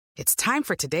It's time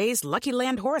for today's Lucky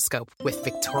Land horoscope with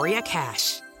Victoria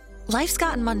Cash. Life's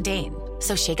gotten mundane,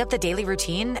 so shake up the daily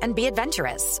routine and be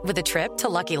adventurous with a trip to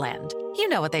Lucky Land. You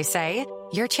know what they say,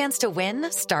 your chance to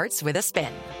win starts with a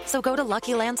spin. So go to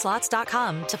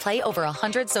LuckyLandSlots.com to play over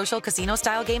 100 social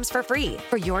casino-style games for free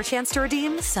for your chance to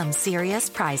redeem some serious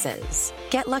prizes.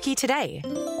 Get lucky today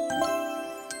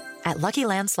at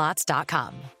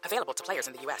LuckyLandSlots.com. Available to players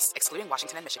in the U.S., excluding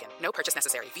Washington and Michigan. No purchase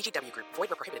necessary. VGW Group. Void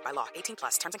where prohibited by law.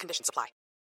 18+. Terms and conditions apply.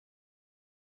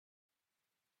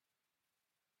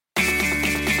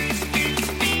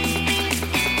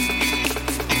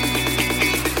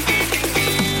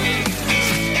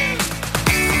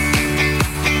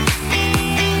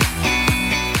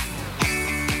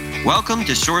 Welcome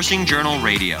to Sourcing Journal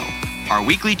Radio, our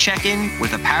weekly check-in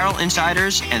with apparel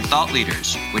insiders and thought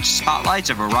leaders, which spotlights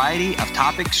a variety of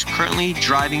topics currently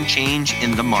driving change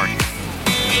in the market.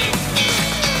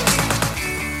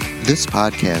 This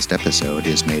podcast episode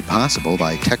is made possible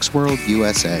by TexWorld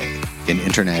USA, an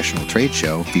international trade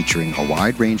show featuring a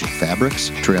wide range of fabrics,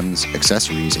 trims,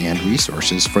 accessories, and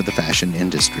resources for the fashion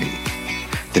industry.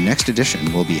 The next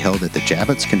edition will be held at the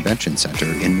Javits Convention Center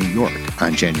in New York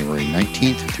on January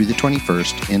 19th through the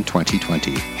 21st in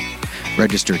 2020.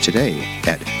 Register today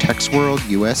at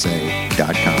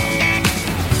texworldusa.com.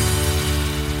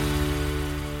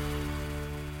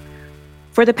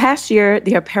 For the past year,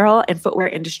 the apparel and footwear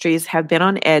industries have been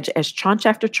on edge as tranche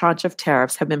after tranche of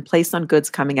tariffs have been placed on goods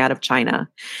coming out of China.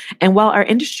 And while our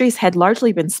industries had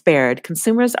largely been spared,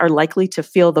 consumers are likely to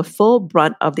feel the full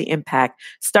brunt of the impact,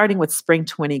 starting with spring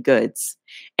 20 goods.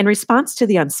 In response to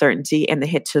the uncertainty and the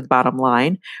hit to the bottom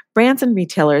line, brands and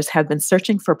retailers have been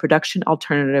searching for production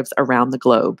alternatives around the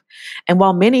globe. And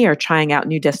while many are trying out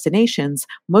new destinations,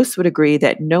 most would agree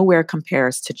that nowhere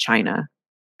compares to China.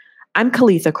 I'm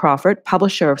Kalitha Crawford,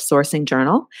 publisher of Sourcing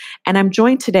Journal, and I'm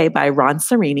joined today by Ron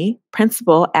Serini,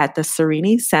 principal at the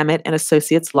Serini, Samit and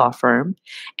Associates law firm,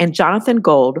 and Jonathan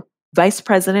Gold, vice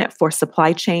president for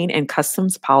supply chain and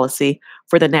customs policy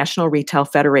for the National Retail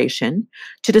Federation,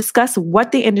 to discuss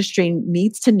what the industry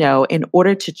needs to know in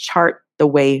order to chart the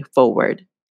way forward.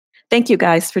 Thank you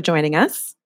guys for joining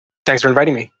us. Thanks for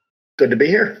inviting me. Good to be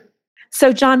here.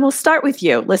 So, John, we'll start with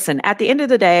you. Listen, at the end of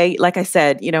the day, like I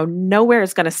said, nowhere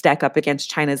is going to stack up against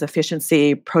China's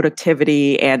efficiency,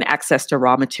 productivity, and access to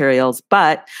raw materials.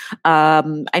 But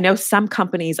I know some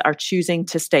companies are choosing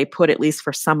to stay put, at least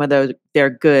for some of their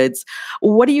goods.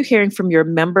 What are you hearing from your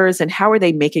members, and how are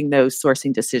they making those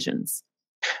sourcing decisions?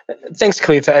 Thanks,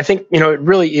 Kalitha. I think it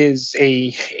really is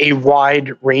a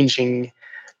wide-ranging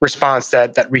response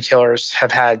that retailers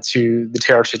have had to the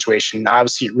tariff situation.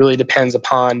 Obviously, it really depends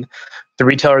upon the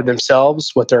retailer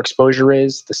themselves, what their exposure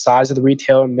is, the size of the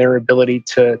retailer, and their ability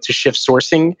to shift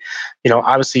sourcing.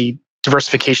 Obviously,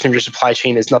 diversification of your supply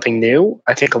chain is nothing new.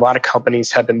 I think a lot of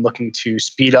companies have been looking to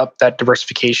speed up that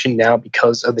diversification now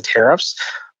because of the tariffs,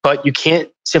 but you can't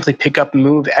simply pick up and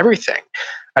move everything.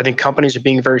 I think companies are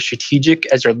being very strategic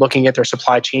as they're looking at their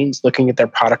supply chains, looking at their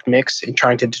product mix, and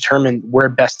trying to determine where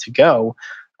best to go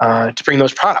to bring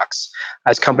those products.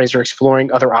 As companies are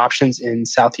exploring other options in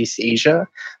Southeast Asia,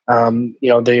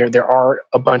 there are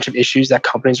a bunch of issues that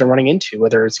companies are running into,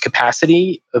 whether it's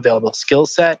capacity, available skill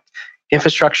set,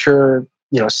 infrastructure,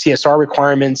 CSR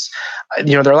requirements.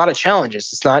 There are a lot of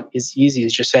challenges. It's not as easy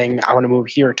as just saying, I want to move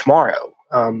here tomorrow.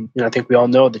 I think we all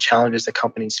know the challenges that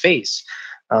companies face.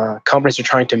 Companies are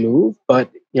trying to move, but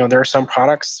there are some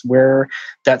products where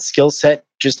that skill set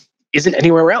just isn't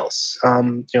anywhere else.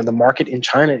 The market in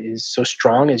China is so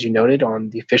strong, as you noted, on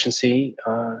the efficiency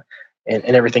and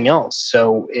everything else.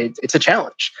 So it's a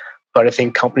challenge. But I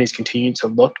think companies continue to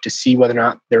look to see whether or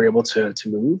not they're able to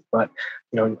move. But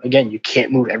again, you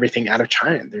can't move everything out of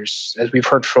China. There's, as we've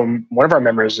heard from one of our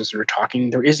members as we were talking,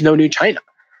 there is no new China.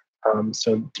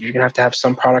 So you're going to have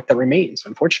some product that remains,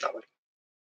 unfortunately.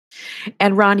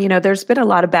 And Ron, there's been a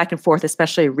lot of back and forth,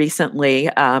 especially recently,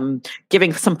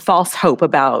 giving some false hope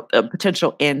about a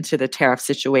potential end to the tariff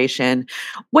situation.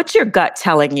 What's your gut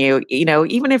telling you?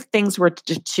 Even if things were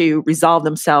to resolve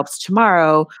themselves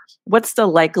tomorrow, what's the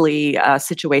likely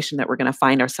situation that we're going to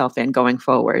find ourselves in going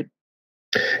forward?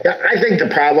 Yeah, I think the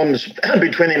problems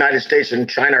between the United States and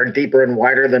China are deeper and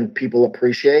wider than people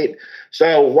appreciate.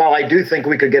 So while I do think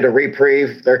we could get a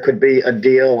reprieve, there could be a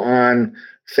deal on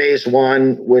phase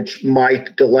one, which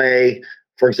might delay,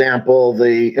 for example,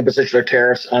 the imposition of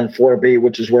tariffs on 4B,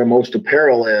 which is where most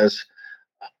apparel is.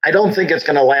 I don't think it's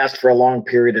going to last for a long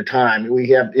period of time. We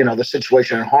have, the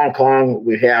situation in Hong Kong.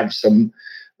 We have some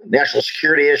national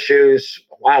security issues,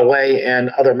 Huawei, and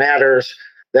other matters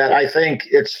that I think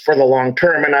it's for the long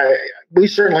term. And we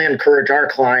certainly encourage our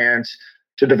clients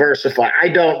to diversify. I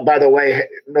don't, by the way,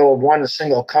 know of one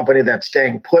single company that's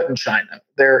staying put in China.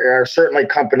 There are certainly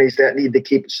companies that need to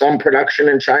keep some production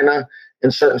in China in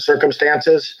certain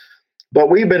circumstances, but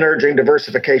we've been urging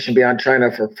diversification beyond China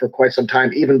for quite some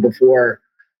time, even before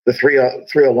the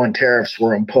 301 tariffs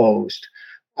were imposed.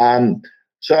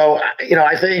 So,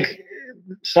 I think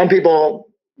some people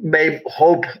may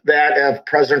hope that if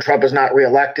President Trump is not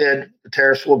reelected, the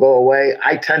tariffs will go away.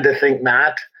 I tend to think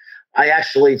not. I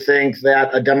actually think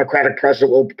that a Democratic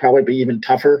president will probably be even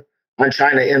tougher on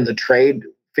China in the trade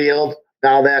field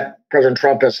now that President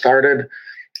Trump has started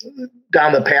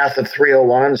down the path of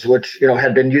 301s, which,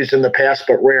 had been used in the past,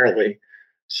 but rarely.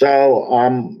 So,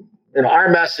 our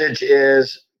message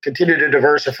is continue to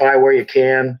diversify where you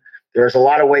can. There's a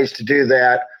lot of ways to do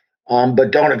that,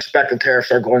 but don't expect the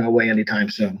tariffs are going away anytime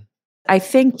soon. I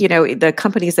think, the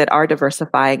companies that are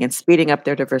diversifying and speeding up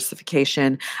their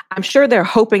diversification, I'm sure they're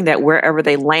hoping that wherever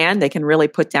they land, they can really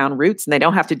put down roots and they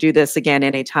don't have to do this again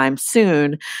anytime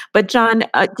soon. But John,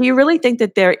 do you really think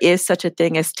that there is such a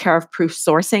thing as tariff-proof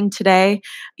sourcing today?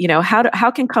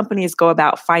 How can companies go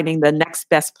about finding the next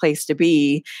best place to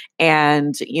be?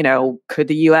 And, could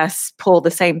the U.S. pull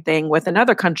the same thing with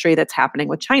another country that's happening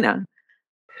with China?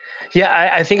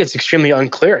 Yeah, I think it's extremely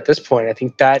unclear at this point. I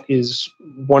think that is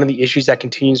one of the issues that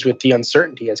continues with the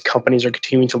uncertainty as companies are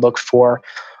continuing to look for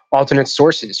alternate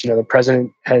sources. The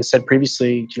president has said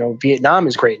previously, Vietnam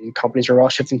is great and companies are all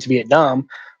shifting to Vietnam,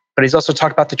 but he's also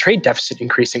talked about the trade deficit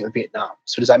increasing with Vietnam.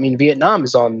 So does that mean Vietnam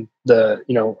is on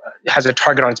has a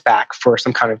target on its back for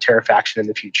some kind of tariff action in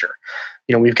the future?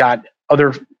 We've got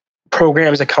other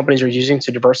programs that companies are using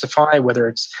to diversify, whether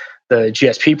it's the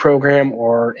GSP program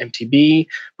or MTB,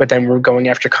 but then we're going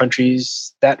after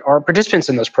countries that are participants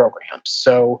in those programs.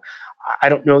 So I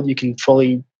don't know that you can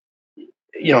fully,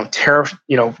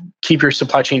 keep your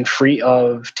supply chain free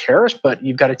of tariffs, but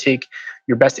you've got to take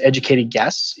your best educated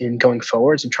guess in going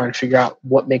forwards and trying to figure out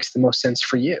what makes the most sense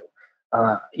for you.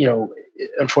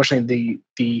 Unfortunately,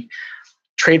 the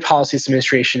trade policy this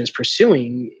administration is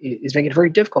pursuing is making it very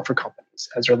difficult for companies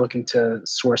as they're looking to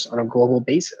source on a global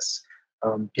basis.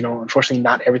 Unfortunately,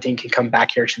 not everything can come back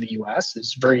here to the U.S.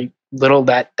 There's very little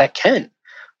that can.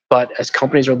 But as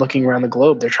companies are looking around the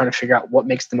globe, they're trying to figure out what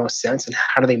makes the most sense and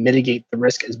how do they mitigate the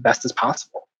risk as best as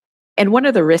possible. And one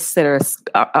of the risks that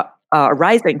are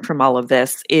arising from all of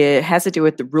this, it has to do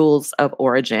with the rules of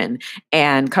origin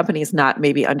and companies not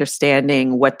maybe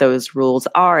understanding what those rules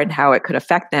are and how it could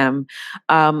affect them.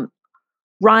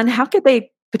 Ron, how could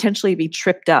they potentially be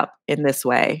tripped up in this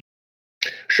way?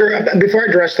 Sure. Before I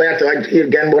address that,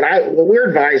 again, what we're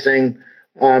advising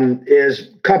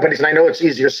is companies, and I know it's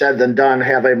easier said than done,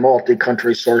 have a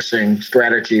multi-country sourcing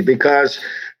strategy because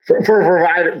for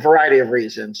a variety of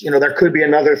reasons. There could be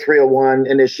another 301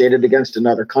 initiated against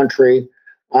another country,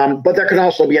 but there can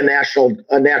also be a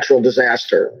natural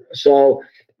disaster. So,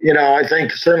 I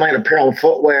think certainly in apparel and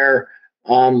footwear,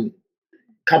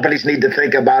 companies need to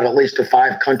think about at least a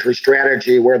 5-country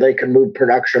strategy where they can move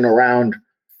production around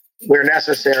where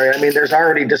necessary. I mean, there's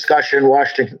already discussion in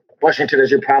Washington,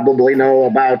 as you probably know,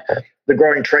 about the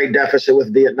growing trade deficit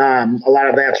with Vietnam. A lot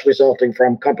of that's resulting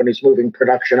from companies moving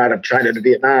production out of China to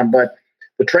Vietnam. But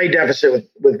the trade deficit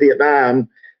with Vietnam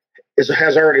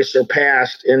has already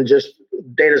surpassed, in just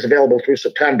data is available through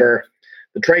September,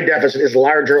 the trade deficit is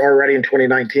larger already in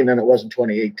 2019 than it was in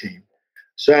 2018.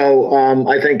 So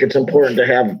I think it's important to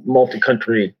have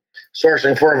multi-country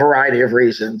sourcing for a variety of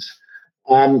reasons.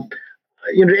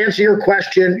 To answer your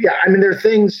question, there are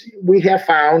things we have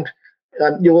found.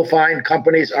 You will find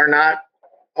companies are not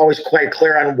always quite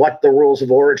clear on what the rules of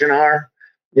origin are.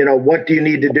 What do you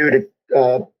need to do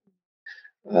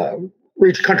to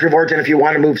reach country of origin if you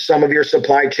want to move some of your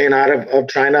supply chain out of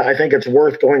China? I think it's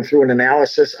worth going through an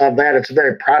analysis of that. It's a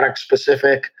very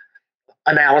product-specific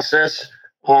analysis.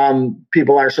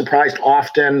 People are surprised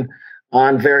often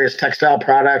on various textile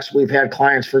products. We've had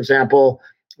clients, for example,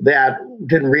 that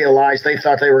didn't realize they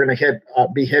thought they were going to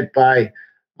be hit by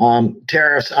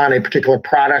tariffs on a particular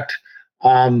product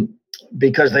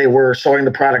because they were sewing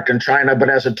the product in China. But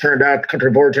as it turned out, the country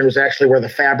of origin was actually where the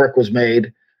fabric was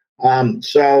made.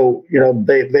 So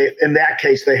they in that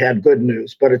case, they had good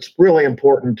news. But it's really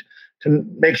important to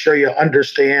make sure you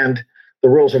understand the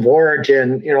rules of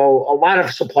origin. A lot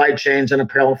of supply chains in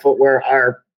apparel and footwear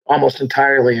are almost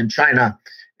entirely in China.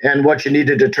 And what you need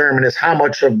to determine is how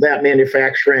much of that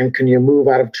manufacturing can you move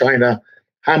out of China,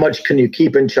 how much can you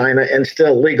keep in China and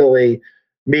still legally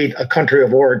meet a country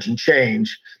of origin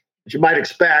change. As you might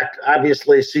expect,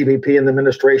 obviously, CBP and the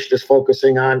administration is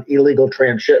focusing on illegal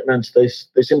transshipments.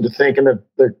 They seem to think, and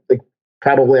the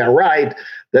probably are right,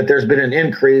 that there's been an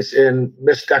increase in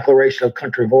misdeclaration of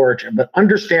country of origin. But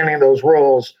understanding those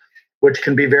rules, which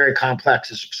can be very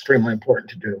complex, is extremely important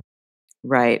to do.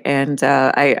 Right. And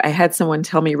I had someone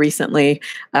tell me recently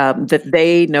that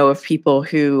they know of people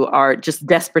who are just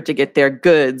desperate to get their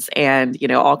goods, and,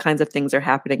 all kinds of things are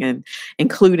happening, and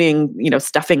including,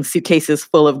 stuffing suitcases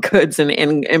full of goods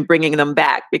and bringing them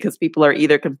back because people are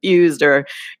either confused or,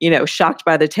 shocked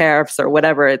by the tariffs or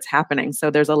whatever it's happening.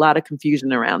 So there's a lot of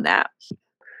confusion around that.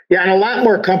 Yeah. And a lot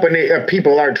more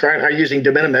people are using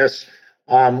de minimis,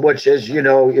 which is,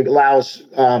 it allows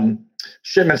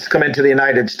shipments to come into the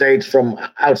United States from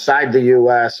outside the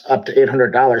U.S. up to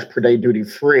 $800 per day duty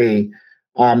free.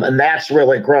 And that's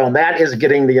really grown. That is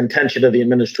getting the attention of the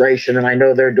administration. And I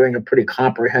know they're doing a pretty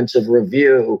comprehensive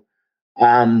review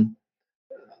of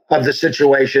the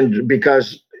situation,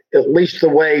 because at least the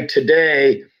way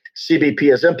today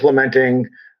CBP is implementing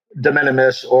de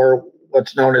minimis, or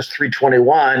what's known as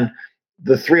 321,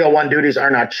 the 301 duties are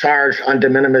not charged on de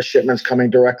minimis shipments coming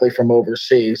directly from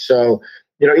overseas. So,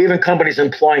 even companies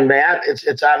employing that,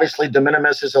 it's obviously de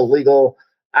minimis is a legal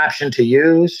option to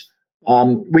use.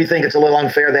 We think it's a little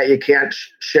unfair that you can't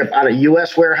ship out of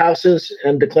U.S. warehouses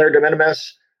and declare de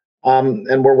minimis,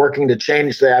 and we're working to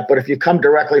change that. But if you come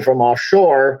directly from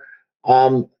offshore,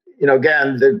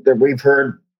 again, we've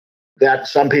heard that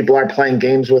some people are playing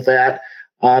games with that,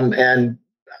 and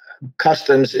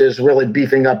Customs is really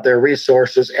beefing up their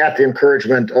resources at the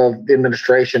encouragement of the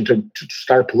administration to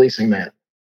start policing that.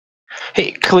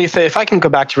 Hey, Kalitha, if I can go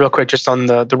back to real quick just on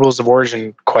the rules of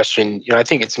origin question, I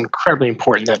think it's incredibly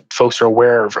important that folks are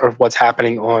aware of what's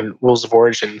happening on rules of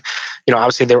origin.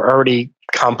 Obviously they were already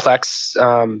complex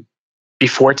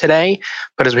before today,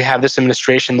 but as we have this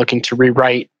administration looking to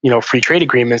rewrite, free trade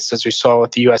agreements, as we saw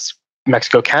with the U.S.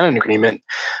 Mexico-Canada agreement,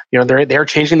 they're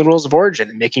changing the rules of origin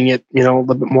and making it, a little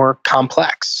bit more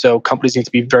complex. So companies need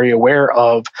to be very aware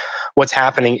of what's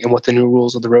happening and what the new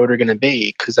rules of the road are going to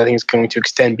be, because I think it's going to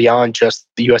extend beyond just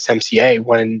the USMCA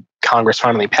when Congress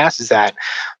finally passes that.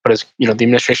 But as the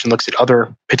administration looks at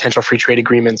other potential free trade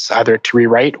agreements, either to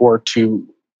rewrite or to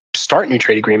start new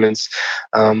trade agreements,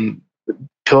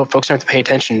 folks have to pay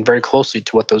attention very closely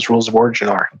to what those rules of origin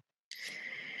are.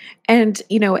 And,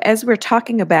 as we're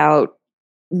talking about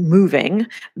moving,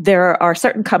 there are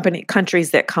certain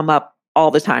countries that come up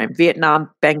all the time: Vietnam,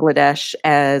 Bangladesh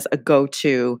as a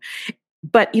go-to.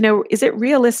 But, is it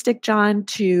realistic, John,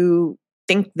 to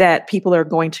think that people are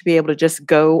going to be able to just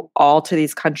go all to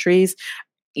these countries?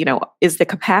 Is the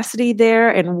capacity there?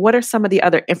 And what are some of the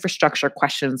other infrastructure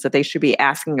questions that they should be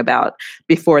asking about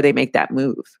before they make that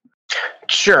move?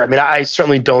 Sure. I mean, I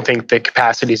certainly don't think the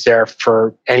capacity is there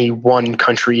for any one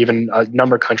country, even a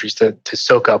number of countries, to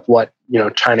soak up what,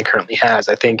 China currently has.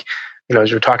 I think, as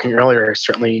we were talking earlier,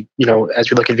 certainly, as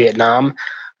we look at Vietnam,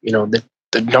 the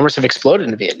numbers have exploded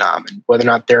in Vietnam, and whether or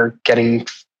not they're getting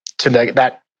to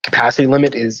that capacity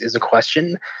limit is a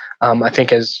question. I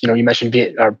think, as you mentioned,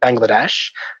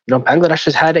 Bangladesh. Bangladesh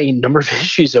has had a number of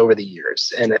issues over the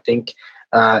years, and I think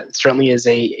it certainly is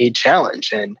a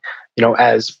challenge. And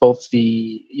as both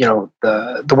the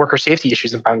worker safety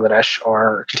issues in Bangladesh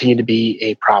continue to be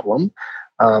a problem,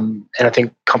 and I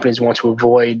think companies want to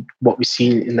avoid what we've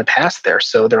seen in the past there.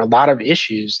 So there are a lot of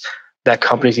issues that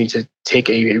companies need to take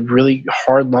a really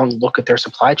hard, long look at their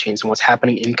supply chains and what's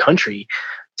happening in country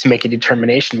to make a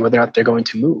determination whether or not they're going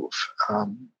to move.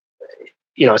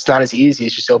 It's not as easy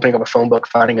as just opening up a phone book,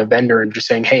 finding a vendor, and just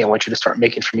saying, "Hey, I want you to start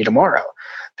making for me tomorrow."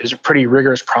 There's a pretty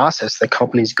rigorous process that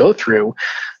companies go through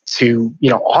to,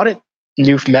 audit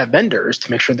new vendors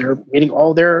to make sure they're meeting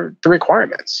all the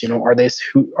requirements. Are they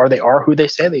who they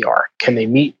say they are? Can they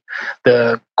meet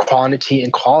the quantity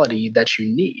and quality that you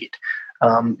need?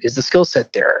 Is the skill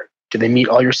set there? Do they meet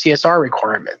all your CSR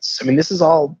requirements? I mean, this is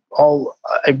all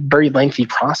a very lengthy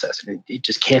process, and it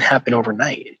just can't happen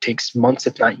overnight. It takes months,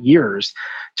 if not years,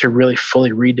 to really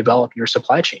fully redevelop your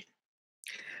supply chain.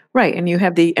 Right. And you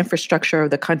have the infrastructure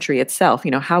of the country itself.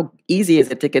 How easy is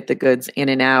it to get the goods in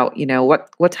and out?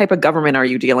 What type of government are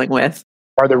you dealing with?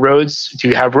 Are the roads, do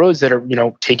you have roads that are,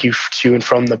 take you to and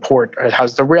from the port? Or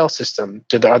how's the rail system?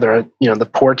 The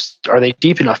ports, are they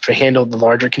deep enough to handle the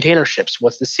larger container ships?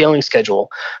 What's the sailing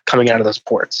schedule coming out of those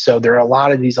ports? So there are a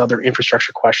lot of these other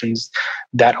infrastructure questions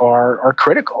that are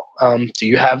critical. Do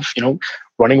you have,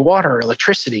 running water,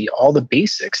 electricity, all the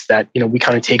basics that, we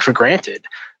kind of take for granted?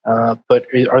 But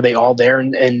are they all there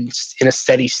and in a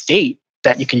steady state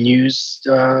that you can use,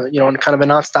 on kind of a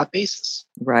nonstop basis?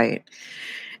 Right.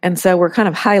 And so we're kind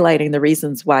of highlighting the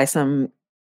reasons why some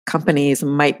companies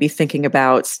might be thinking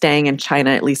about staying in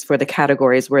China, at least for the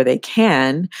categories where they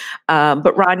can.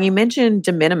 But Ron, you mentioned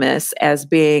de minimis as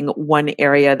being one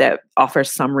area that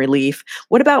offers some relief.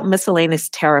 What about miscellaneous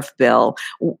tariff bill?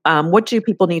 What do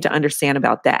people need to understand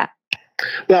about that?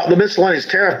 Well, the miscellaneous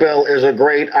tariff bill is a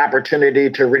great opportunity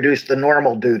to reduce the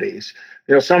normal duties.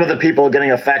 Some of the people getting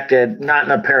affected, not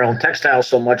in apparel and textiles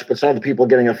so much, but some of the people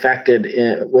getting affected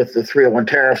with the 301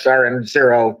 tariffs are in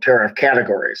zero tariff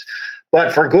categories.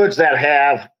 But for goods that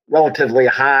have relatively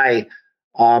high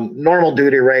normal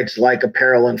duty rates, like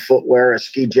apparel and footwear, a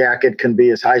ski jacket can be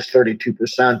as high as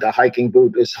 32%, a hiking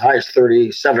boot as high as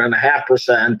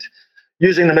 37.5%.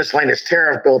 Using the miscellaneous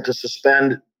tariff bill to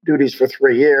suspend duties for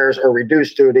 3 years or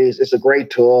reduce duties is a great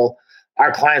tool.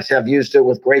 Our clients have used it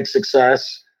with great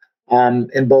success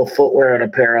in both footwear and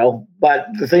apparel. But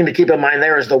the thing to keep in mind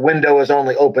there is the window is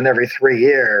only open every 3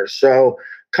 years. So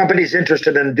companies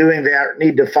interested in doing that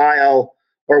need to file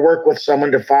or work with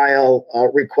someone to file a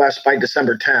request by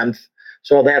December 10th.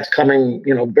 So that's coming,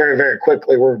 very, very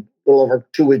quickly. We're a little over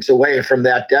 2 weeks away from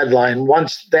that deadline.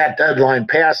 Once that deadline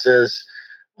passes,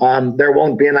 there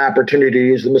won't be an opportunity to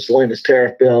use the miscellaneous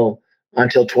tariff bill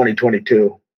until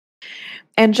 2022.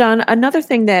 And John, another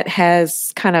thing that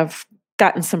has kind of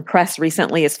gotten some press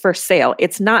recently is First Sale.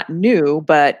 It's not new,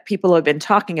 but people have been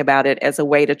talking about it as a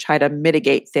way to try to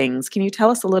mitigate things. Can you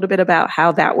tell us a little bit about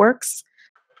how that works?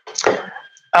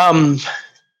 To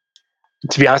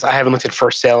be honest, I haven't looked at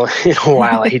First Sale in a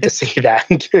while. I hate to say that.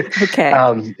 Okay.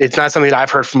 It's not something that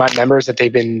I've heard from my members that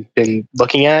they've been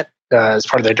looking at as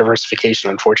part of their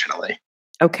diversification, unfortunately.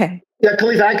 Okay. Yeah,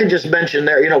 Khalif, I can just mention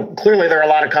there, clearly there are a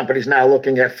lot of companies now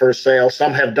looking at First Sale.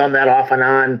 Some have done that off and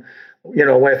on.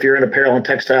 If you're in apparel and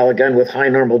textile, again, with high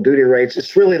normal duty rates.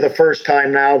 It's really the first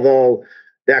time now, though,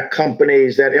 that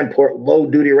companies that import low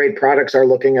duty rate products are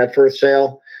looking at First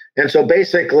Sale. And so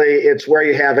basically, it's where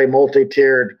you have a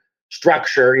multi-tiered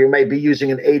structure. You may be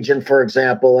using an agent, for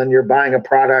example, and you're buying a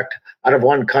product out of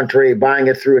one country, buying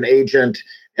it through an agent,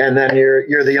 and then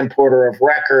you're the importer of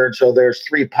record. So there's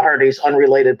 3 parties,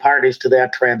 unrelated parties to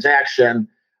that transaction.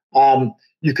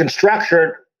 You can structure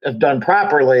it if done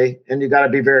properly, and you got to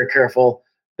be very careful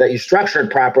that you structure it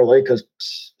properly, because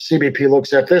CBP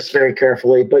looks at this very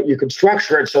carefully. But you can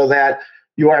structure it so that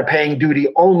you are paying duty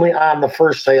only on the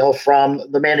first sale from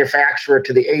the manufacturer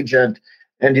to the agent,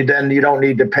 and you don't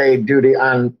need to pay duty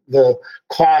on the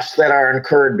costs that are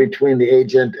incurred between the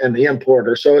agent and the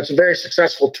importer. So it's a very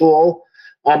successful tool.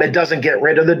 It doesn't get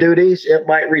rid of the duties. It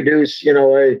might reduce,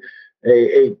 a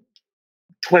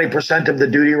 20% of the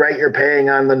duty rate you're paying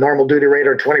on the normal duty rate,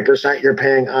 or 20% you're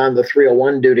paying on the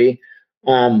 301 duty.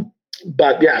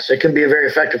 But yes, it can be a very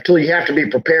effective tool. You have to be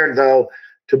prepared, though,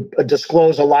 to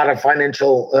disclose a lot of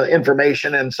financial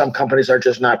information, and some companies are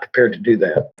just not prepared to do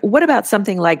that. What about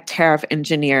something like tariff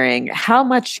engineering? How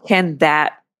much can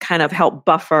that kind of help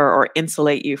buffer or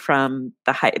insulate you from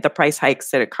the price hikes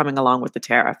that are coming along with the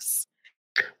tariffs?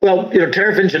 Well,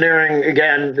 tariff engineering,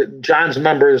 again, John's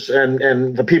members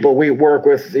and the people we work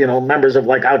with, members of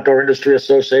like Outdoor Industry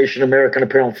Association, American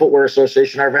Apparel and Footwear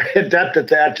Association, are very adept at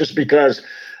that, just because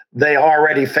they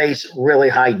already face really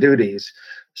high duties.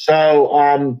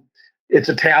 So it's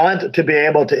a talent to be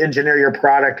able to engineer your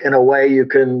product in a way you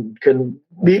can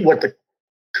meet what the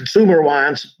consumer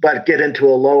wants, but get into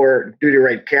a lower duty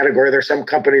rate category. There's some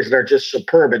companies that are just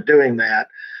superb at doing that.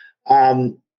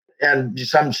 And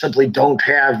some simply don't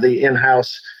have the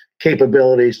in-house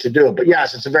capabilities to do it. But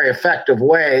yes, it's a very effective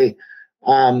way.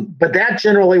 But that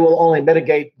generally will only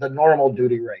mitigate the normal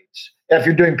duty rates. If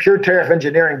you're doing pure tariff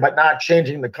engineering, but not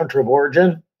changing the country of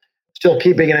origin, still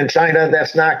keeping it in China,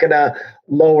 that's not going to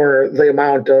lower the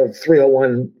amount of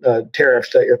 301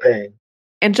 tariffs that you're paying.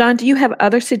 And John, do you have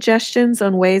other suggestions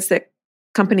on ways that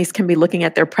companies can be looking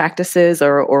at their practices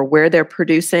or where they're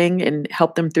producing and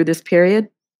help them through this period?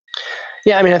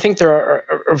 Yeah, I think there are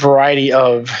a variety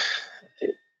of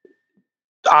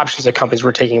options that companies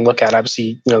were taking a look at.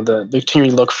 Obviously, the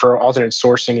continuing look for alternate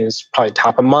sourcing is probably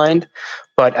top of mind.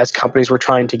 But as companies were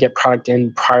trying to get product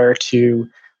in prior to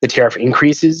the tariff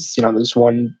increases, there's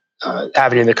one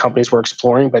avenue that companies were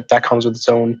exploring, but that comes with its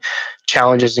own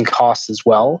challenges and costs as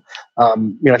well. I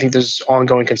think there's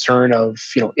ongoing concern of,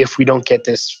 if we don't get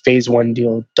this phase 1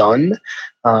 deal done,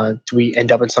 do we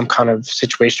end up in some kind of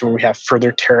situation where we have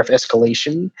further tariff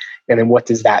escalation? And then what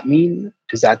does that mean?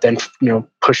 Does that then,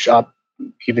 push up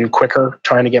even quicker,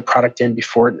 trying to get product in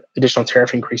before additional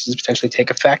tariff increases potentially take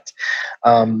effect?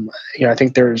 I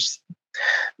think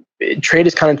trade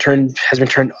has been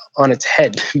turned on its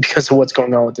head because of what's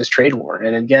going on with this trade war.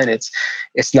 And again, it's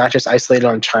not just isolated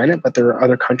on China, but there are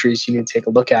other countries you need to take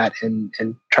a look at and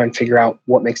try and figure out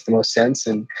what makes the most sense.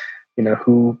 And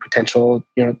who potential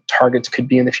targets could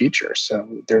be in the future. So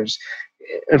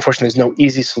unfortunately there's no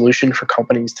easy solution for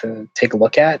companies to take a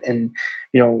look at, and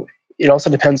it also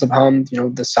depends upon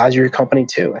the size of your company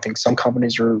too. I think some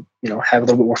companies have a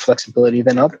little bit more flexibility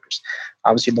than others.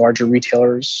 Obviously, larger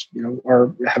retailers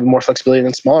have more flexibility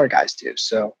than smaller guys do.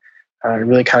 So it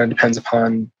really kind of depends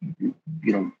upon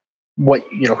what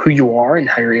who you are and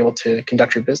how you're able to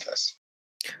conduct your business.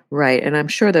 Right. And I'm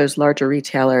sure those larger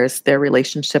retailers, their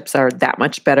relationships are that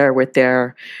much better with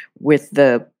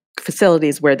the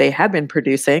facilities where they have been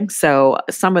producing. So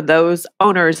some of those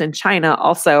owners in China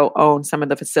also own some of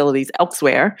the facilities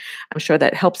elsewhere. I'm sure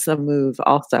that helps them move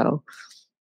also.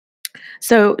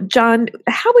 So, John,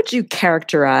 how would you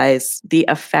characterize the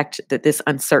effect that this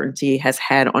uncertainty has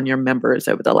had on your members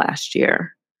over the last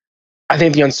year? I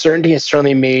think the uncertainty has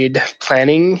certainly made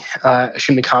planning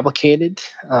extremely complicated,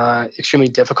 extremely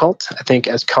difficult. I think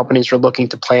as companies are looking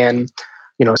to plan,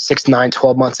 6, 9,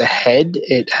 12 months ahead,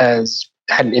 it has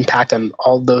had an impact on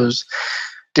all those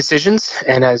decisions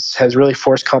and has really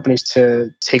forced companies to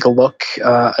take a look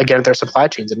again at their supply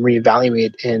chains and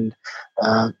reevaluate and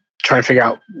try and figure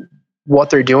out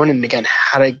what they're doing, and again,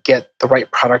 how to get the right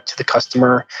product to the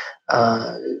customer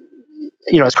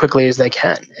as quickly as they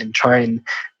can, and try and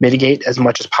mitigate as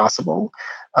much as possible.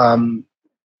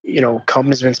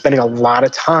 Companies have been spending a lot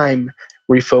of time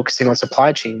refocusing on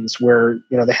supply chains where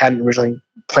they hadn't originally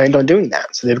planned on doing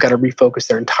that. So they've got to refocus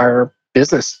their entire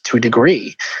business to a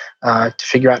degree to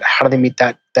figure out how do they meet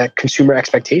that consumer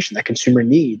expectation, that consumer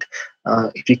need.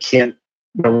 If you can't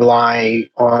rely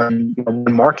on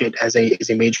one market as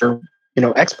a major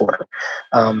exporter.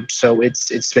 So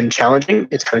it's been challenging.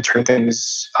 It's kind of turned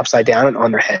things upside down and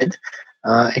on their head.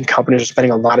 And companies are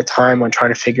spending a lot of time on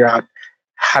trying to figure out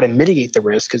how to mitigate the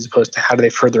risk as opposed to how do they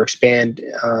further expand,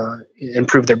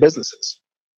 improve their businesses.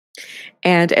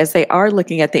 And as they are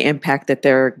looking at the impact that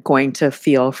they're going to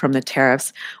feel from the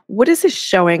tariffs, what is this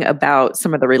showing about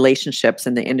some of the relationships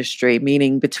in the industry,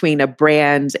 meaning between a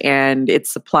brand and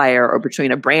its supplier or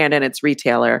between a brand and its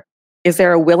retailer? Is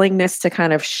there a willingness to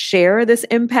kind of share this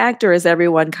impact, or is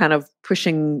everyone kind of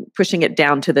pushing it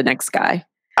down to the next guy?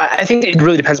 I think it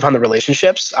really depends upon the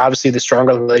relationships. Obviously, the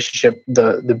stronger the relationship,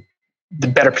 the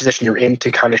better position you're in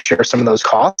to kind of share some of those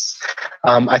costs.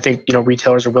 I think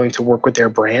retailers are willing to work with their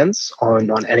brands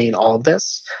on any and all of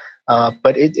this,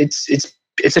 but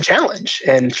it's a challenge,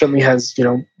 and certainly has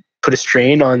put a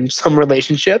strain on some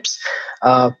relationships.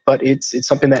 But it's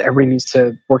something that everybody needs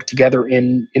to work together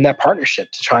in that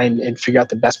partnership to try and figure out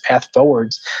the best path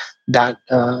forwards that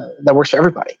works for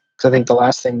everybody. Because I think the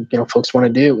last thing folks want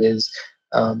to do is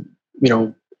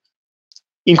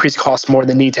increase costs more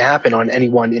than need to happen on any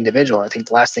one individual. I think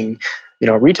the last thing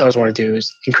retailers want to do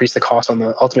is increase the cost on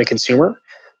the ultimate consumer,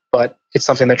 but it's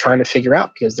something they're trying to figure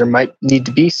out because there might need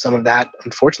to be some of that,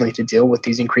 unfortunately, to deal with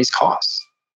these increased costs.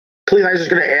 Cleve, I was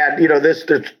just going to add,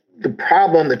 the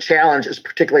problem, the challenge is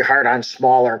particularly hard on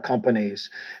smaller companies.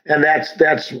 And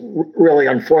that's really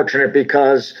unfortunate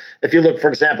because if you look, for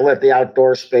example, at the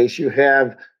outdoor space, you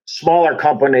have smaller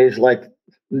companies like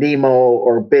Nemo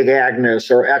or Big Agnes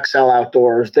or XL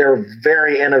Outdoors. They're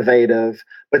very innovative,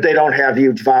 but they don't have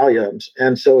huge volumes.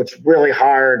 And so it's really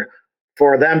hard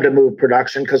for them to move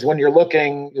production because when you're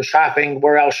shopping,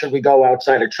 where else should we go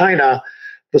outside of China?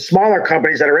 The smaller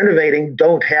companies that are innovating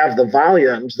don't have the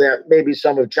volumes that maybe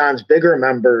some of John's bigger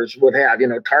members would have.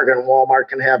 Target and Walmart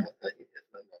can have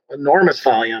enormous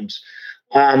volumes.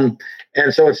 And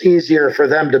so it's easier for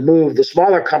them to move. The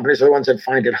smaller companies are the ones that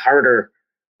find it harder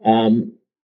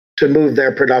to move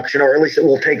their production, or at least it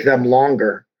will take them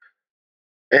longer.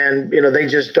 And, they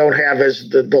just don't have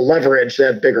the leverage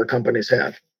that bigger companies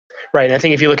have. Right. And I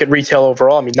think if you look at retail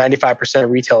overall, 95% of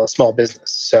retail is small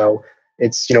business. So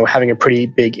it's, having a pretty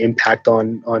big impact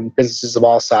on businesses of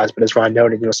all sizes. But as Ron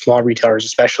noted, small retailers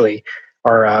especially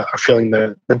are feeling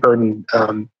the burden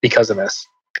because of this.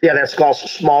 Yeah, that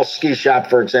small ski shop,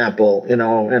 for example, in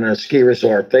a ski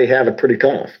resort, they have it pretty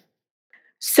tough.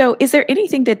 So is there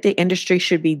anything that the industry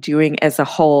should be doing as a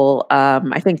whole?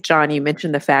 I think, John, you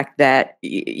mentioned the fact that,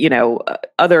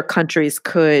 other countries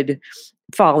could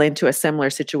fall into a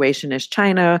similar situation as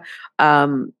China.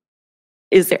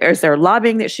 Is there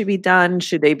lobbying that should be done?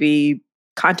 Should they be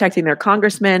contacting their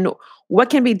congressmen? What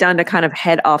can be done to kind of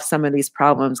head off some of these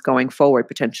problems going forward,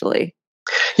 potentially?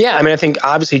 Yeah, I think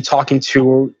obviously talking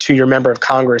to your member of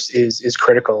Congress is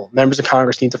critical. Members of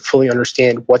Congress need to fully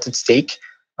understand what's at stake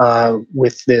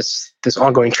with this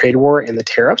ongoing trade war and the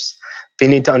tariffs. They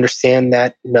need to understand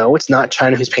that, no, it's not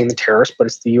China who's paying the tariffs, but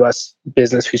it's the U.S.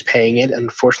 business who's paying it, and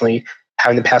unfortunately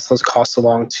having to pass those costs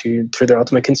along through their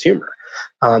ultimate consumer.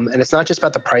 And it's not just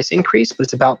about the price increase, but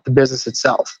it's about the business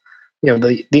itself.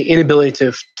 the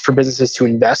inability for businesses to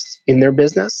invest in their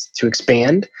business, to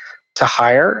expand, to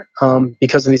hire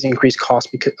because of these increased costs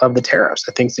because of the tariffs.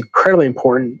 I think it's incredibly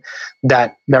important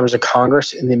that members of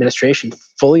Congress and the administration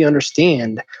fully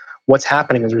understand what's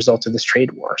happening as a result of this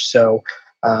trade war. So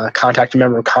contact a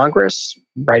member of Congress,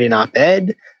 write an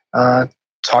op-ed,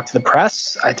 talk to the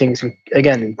press. I think it's,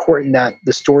 again, important that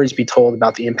the stories be told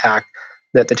about the impact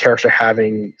that the tariffs are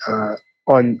having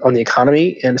on the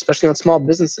economy, and especially on small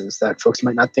businesses that folks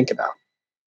might not think about.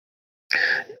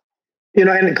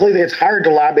 And clearly it's hard to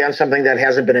lobby on something that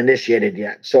hasn't been initiated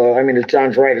yet. So, as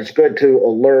John's right, it's good to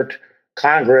alert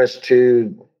Congress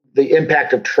to the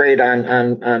impact of trade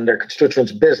on their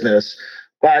constituents' business.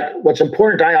 But what's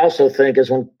important, I also think,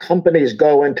 is when companies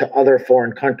go into other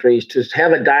foreign countries, to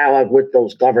have a dialogue with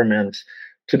those governments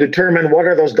to determine what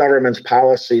are those governments'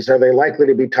 policies. Are they likely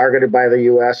to be targeted by the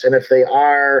U.S.? And if they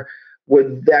are,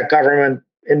 would that government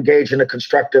engage in a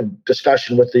constructive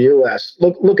discussion with the U.S.?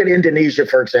 Look at Indonesia,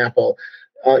 for example.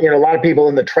 A lot of people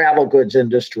in the travel goods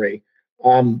industry,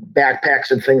 backpacks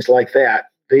and things like that.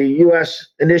 The U.S.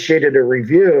 initiated a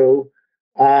review,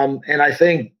 and I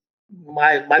think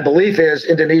my belief is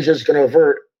Indonesia is going to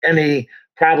avert any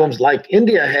problems like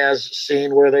India has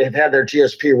seen, where they have had their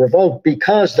GSP revoked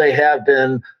because they have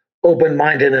been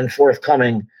open-minded and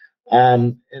forthcoming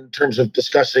in terms of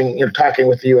discussing, talking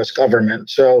with the U.S. government.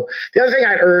 So the other thing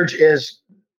I'd urge is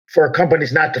for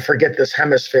companies not to forget this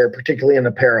hemisphere, particularly in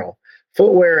apparel.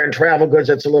 Footwear and travel goods,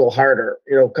 it's a little harder.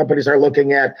 Companies are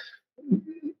looking at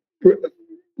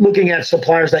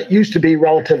suppliers that used to be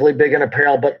relatively big in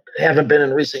apparel, but haven't been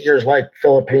in recent years, like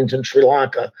Philippines and Sri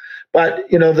Lanka. But,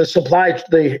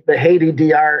 the Haiti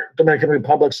DR, Dominican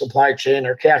Republic supply chain,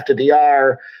 or CAFTA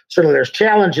DR, certainly there's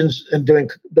challenges in doing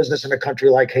business in a country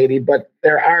like Haiti, but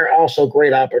there are also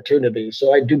great opportunities.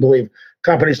 So I do believe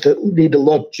companies need to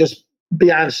look just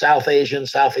beyond South Asia and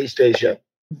Southeast Asia.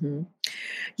 Mm-hmm.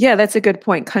 Yeah, that's a good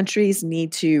point. Countries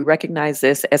need to recognize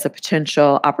this as a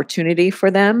potential opportunity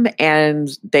for them,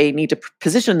 and they need to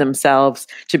position themselves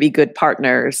to be good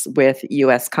partners with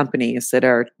U.S. companies that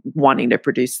are wanting to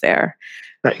produce there.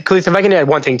 Right. Khalif, if I can add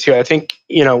one thing too, I think,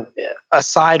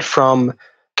 aside from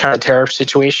kind of tariff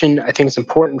situation, I think it's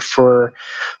important for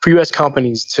U.S.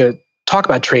 companies to talk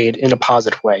about trade in a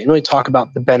positive way and really talk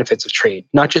about the benefits of trade,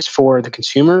 not just for the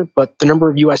consumer, but the number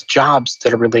of U.S. jobs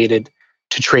that are related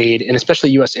to trade, and especially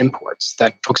U.S. imports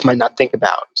that folks might not think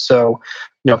about. So,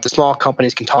 if the small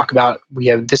companies can talk about, we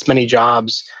have this many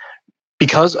jobs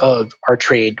because of our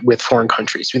trade with foreign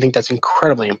countries, we think that's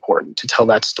incredibly important to tell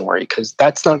that story, because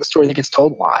that's not the story that gets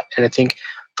told a lot. And I think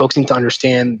folks need to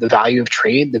understand the value of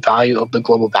trade, the value of the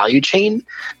global value chain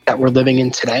that we're living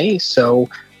in today. So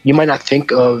you might not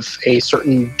think of a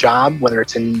certain job, whether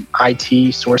it's in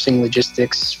IT, sourcing,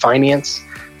 logistics, finance,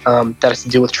 that has to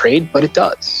do with trade, but it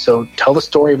does. So tell the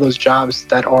story of those jobs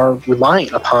that are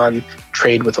reliant upon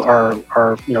trade with our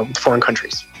foreign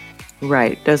countries.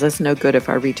 Right. Does us no good if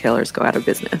our retailers go out of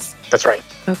business. That's right.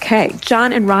 Okay.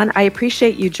 John and Ron, I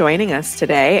appreciate you joining us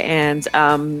today. And,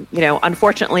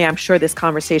 unfortunately, I'm sure this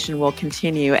conversation will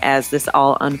continue as this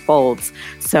all unfolds.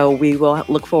 So we will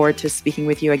look forward to speaking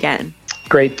with you again.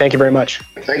 Great. Thank you very much.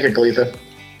 Thank you, Kalitha.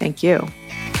 Thank you.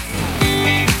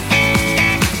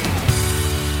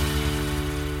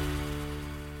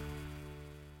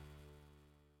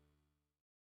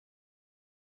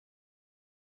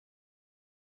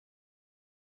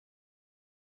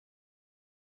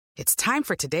 It's time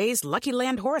for today's Lucky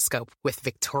Land horoscope with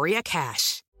Victoria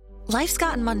Cash. Life's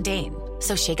gotten mundane,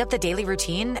 so shake up the daily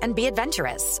routine and be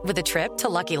adventurous with a trip to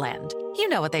Lucky Land. You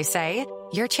know what they say,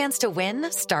 your chance to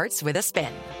win starts with a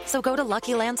spin. So go to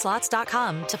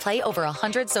LuckyLandSlots.com to play over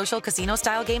 100 social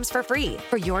casino-style games for free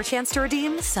for your chance to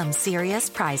redeem some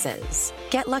serious prizes.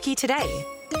 Get lucky today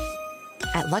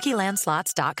at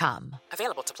LuckyLandSlots.com.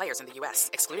 Available to players in the U.S.,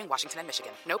 excluding Washington and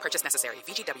Michigan. No purchase necessary.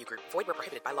 VGW Group. Void where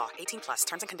prohibited by law. 18+.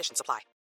 Terms and conditions apply.